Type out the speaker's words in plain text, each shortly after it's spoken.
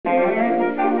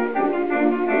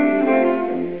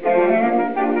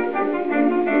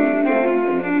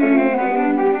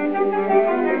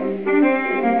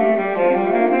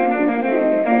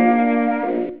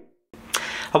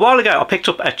while ago I picked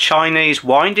up a Chinese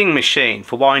winding machine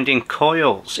for winding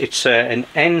coils. It's an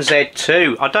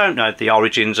NZ-2. I don't know the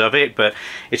origins of it, but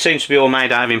it seems to be all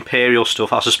made out of imperial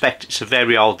stuff. I suspect it's a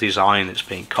very old design that's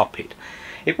been copied.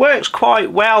 It works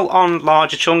quite well on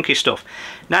larger chunky stuff.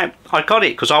 Now, I got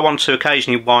it because I want to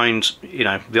occasionally wind, you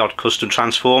know, the odd custom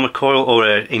transformer coil or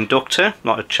an inductor,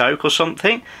 like a choke or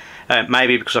something.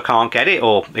 Maybe because I can't get it,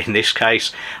 or in this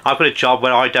case I've got a job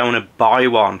where I don't want to buy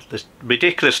one. It's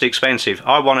ridiculously expensive.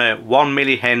 I want a 1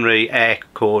 millihenry air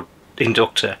core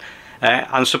inductor.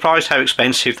 I'm surprised how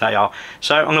expensive they are,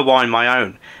 so I'm going to wind my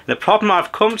own. The problem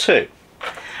I've come to,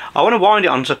 I want to wind it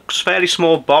onto a fairly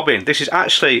small bobbin. This is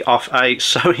actually off a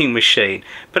sewing machine,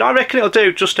 but I reckon it'll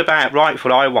do just about right for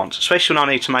what I want, especially when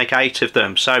I need to make 8 of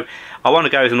them. So I want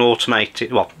to go with an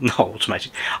automated, well, not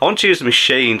automated, I want to use the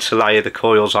machine to layer the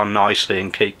coils on nicely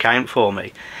and keep count for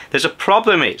me. There's a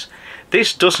problem, is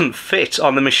this doesn't fit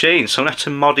on the machine, so I'm going to have to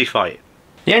modify it.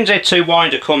 The NZ-2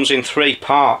 winder comes in 3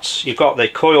 parts. You've got the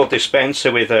coil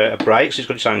dispenser with a brake, so it's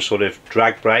got its own sort of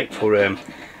drag brake for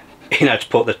you know, to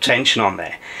put the tension on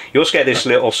there. You also get this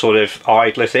little sort of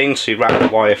idler thing, so you wrap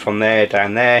the wire from there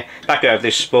down there, back over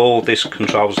this spool. This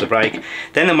controls the brake.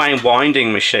 Then the main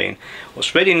winding machine.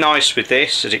 What's really nice with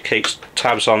this is it keeps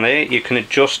tabs on there. You can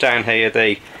adjust down here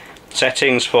the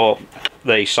settings for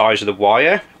the size of the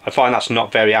wire. I find that's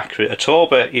not very accurate at all,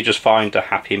 but you just find a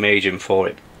happy medium for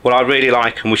it. What I really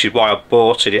like, and which is why I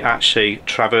bought it, it actually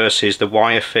traverses the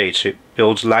wire feed, so it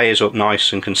builds layers up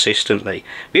nice and consistently.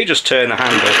 But you just turn the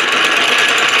handle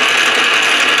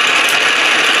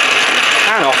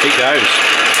and off it goes.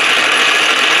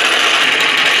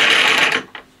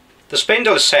 The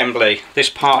spindle assembly, this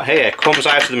part here, comes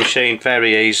out of the machine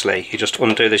very easily. You just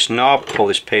undo this knob, pull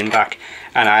this pin back,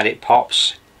 and out it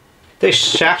pops. This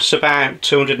shaft's about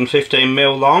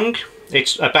 215mm long.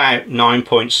 It's about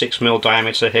 9.6mm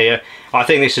diameter here. I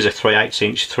think this is a 3/8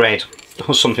 inch thread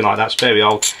or something like that. It's very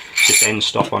old. This end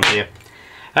stop on here.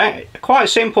 Quite a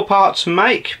simple part to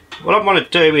make. What I want to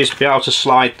do is be able to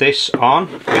slide this on,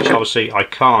 which obviously I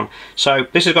can't. So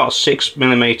this has got a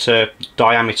 6mm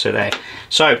diameter there.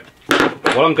 So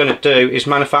what I'm going to do is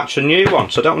manufacture a new one,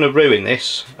 so I don't want to ruin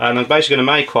this, and I'm basically going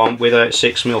to make one with a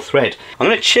 6mm thread. I'm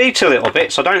going to cheat a little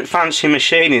bit, so I don't fancy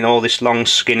machining all this long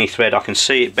skinny thread. I can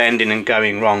see it bending and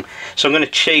going wrong, so I'm going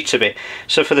to cheat a bit.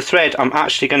 So for the thread, I'm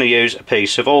actually going to use a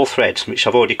piece of all thread, which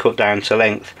I've already cut down to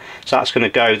length. So that's going to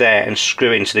go there and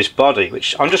screw into this body,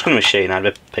 which I'm just going to machine out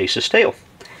of a piece of steel,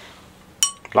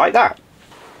 like that.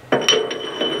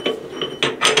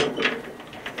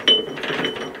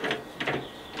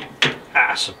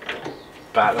 That's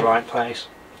about the right place.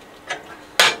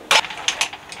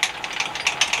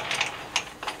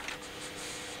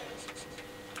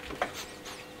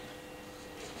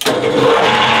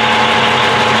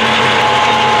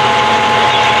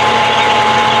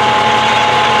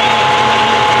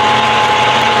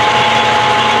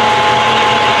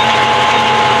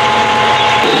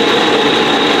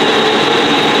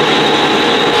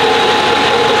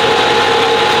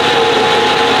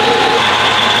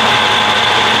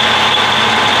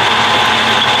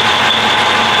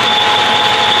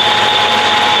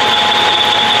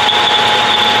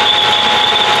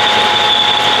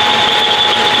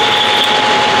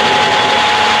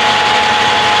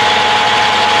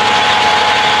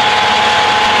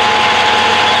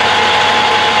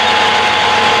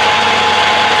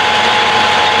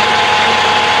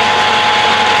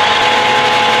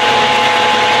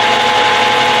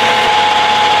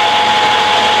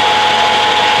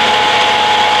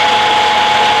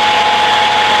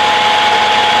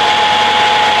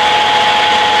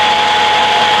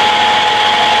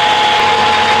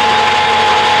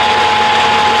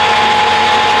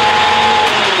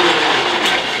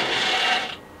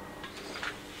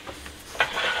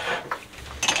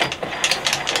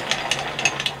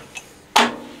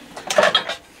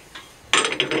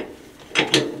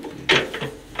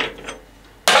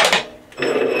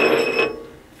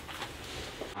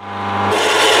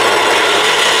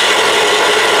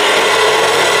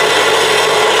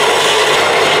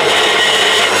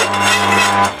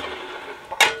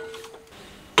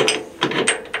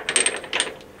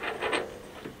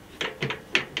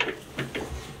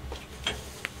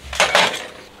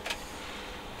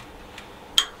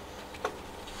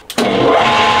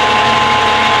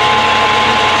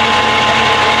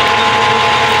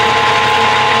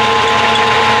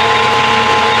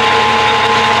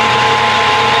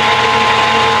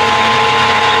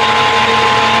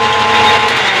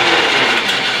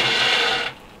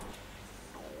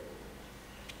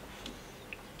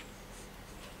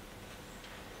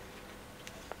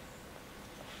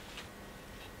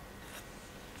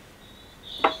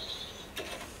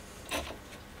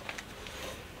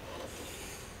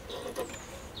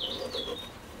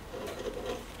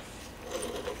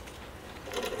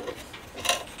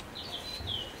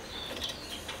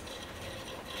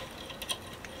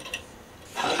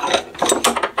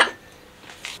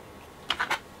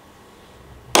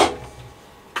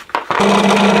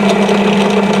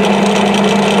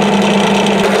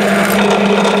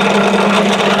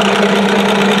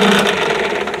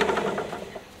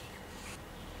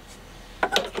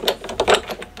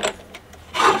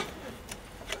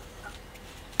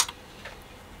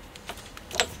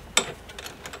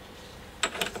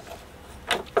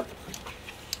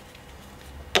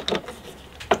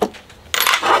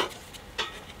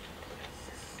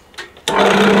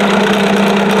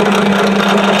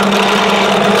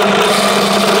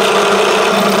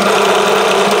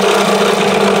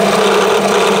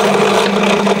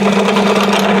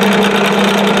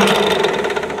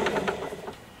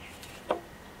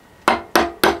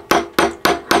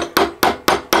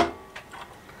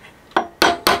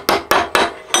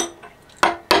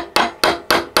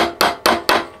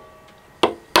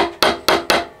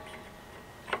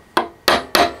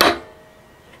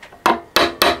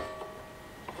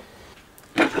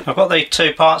 I've got the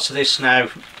two parts of this now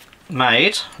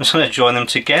made. I'm just going to join them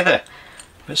together.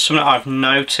 But something I've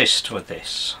noticed with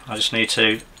this, I just need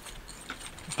to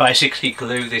basically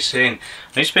glue this in.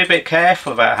 I need to be a bit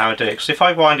careful about how I do it, because if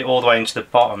I wind it all the way into the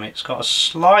bottom, it's got a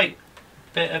slight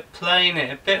bit of play in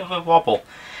it, a bit of a wobble,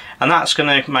 and that's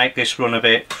going to make this run a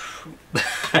bit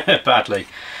badly.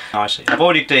 Nicely. I've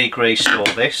already degreased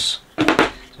all this.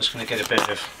 Just going to get a bit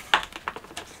of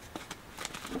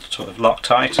sort of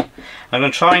Loctite. I'm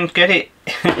going to try and get it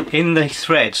in the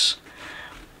threads,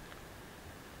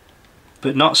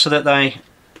 but not so that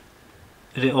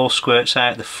it all squirts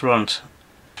out the front,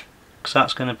 because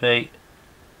that's going to be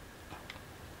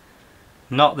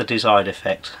not the desired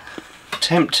effect.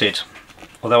 Tempted,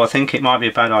 although I think it might be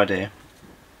a bad idea,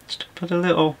 just to put a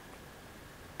little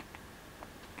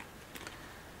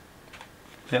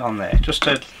bit on there, just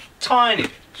a tiny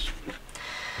bit.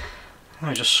 Let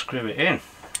me just screw it in.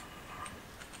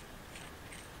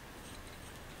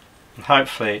 And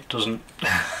hopefully it doesn't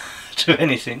do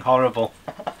anything horrible.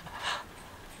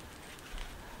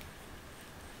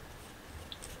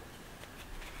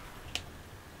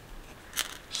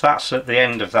 So that's at the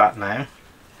end of that now.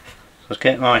 So I'll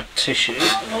get my tissue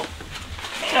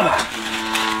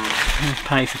and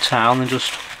paper towel and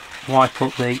just wipe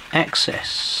up the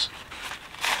excess,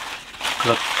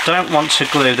 because I don't want to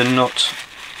glue the nut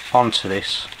onto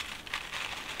this.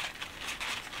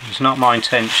 It's not my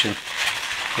intention.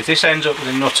 If this ends up with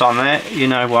a nut on there, you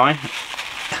know why.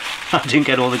 I didn't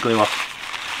get all the glue off.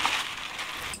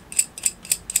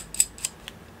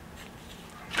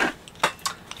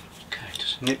 Okay,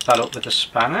 just nip that up with a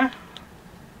spanner.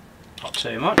 Not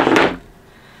too much.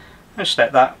 Just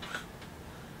let that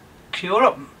cure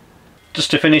up.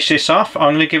 Just to finish this off,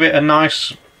 I'm going to give it a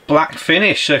nice black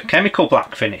finish, a chemical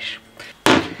black finish.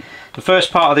 The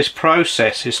first part of this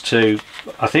process is to,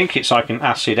 I think it's like an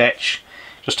acid etch,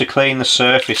 just to clean the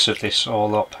surface of this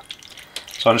all up.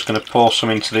 So I'm just going to pour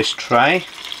some into this tray.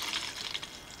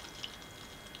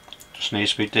 Just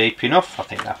needs to be deep enough, I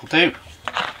think that'll do.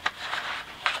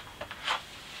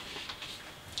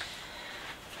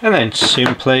 And then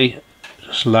simply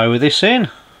just lower this in.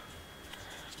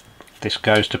 This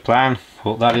goes to plan,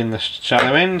 put that in the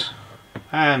shallow end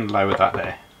and lower that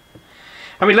there.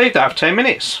 And we leave that for 10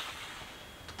 minutes.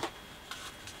 I'm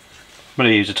going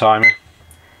to use a timer.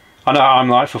 I know I'm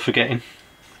like for forgetting.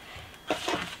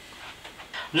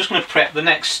 I'm just going to prep the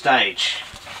next stage.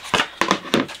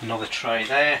 Another tray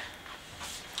there.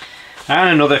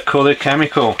 And another coloured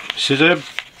chemical. This is a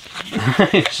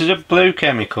this is a blue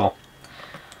chemical.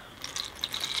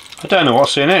 I don't know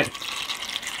what's in it.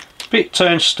 Bit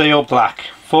turned steel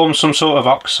black. Forms some sort of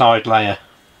oxide layer.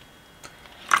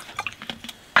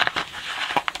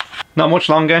 Not much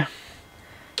longer.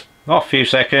 Oh, a few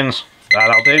seconds.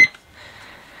 That'll do.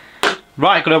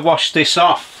 Right, got to wash this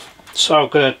off. So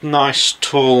I've got a nice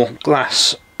tall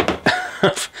glass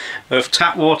of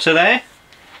tap water there.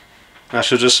 I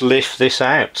shall just lift this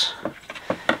out.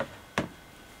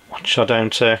 Watch I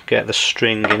don't get the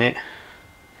string in it.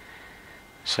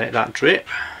 Let that drip.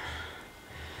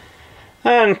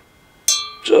 And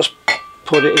just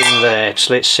put it in there. Just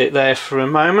let it sit there for a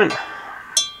moment.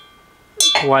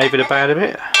 Wave it about a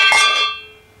bit.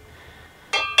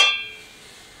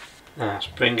 Let's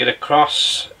bring it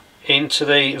across into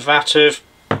the vat of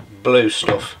blue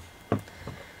stuff,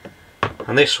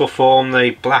 and this will form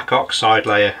the black oxide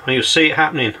layer, and you'll see it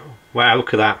happening. Wow,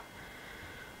 look at that,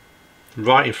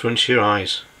 right in front of your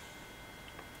eyes.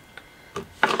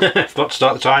 Got to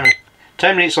start the timer.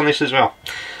 10 minutes on this as well.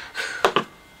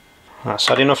 That's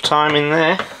had enough time in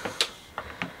there.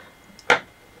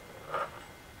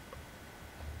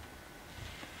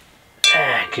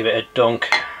 Give it a dunk,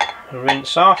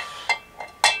 rinse off,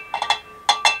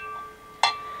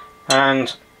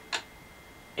 and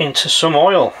into some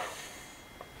oil.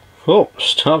 Oh,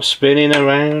 stop spinning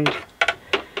around.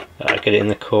 I'll get it in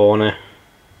the corner.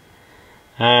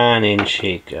 And in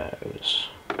she goes.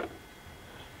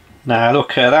 Now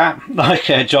look at that, like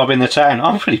a job in the town.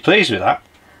 I'm pretty pleased with that.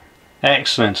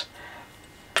 Excellent.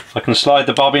 I can slide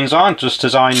the bobbins on just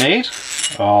as I need.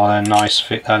 Oh, a nice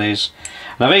fit that is.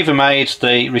 And I've even made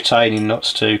the retaining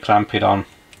nuts to clamp it on.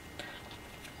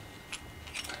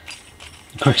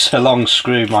 It's a long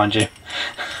screw, mind you.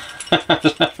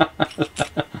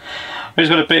 It's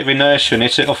got a bit of inertia in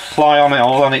it, it'll fly on it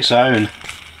all on its own.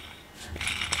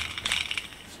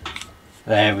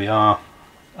 There we are.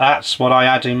 That's what I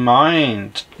had in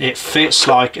mind. It fits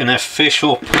like an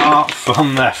official part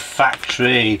from the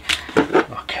factory.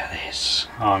 Look at this.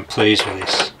 Oh, I'm pleased with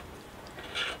this.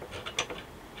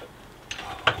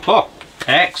 Oh,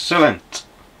 excellent.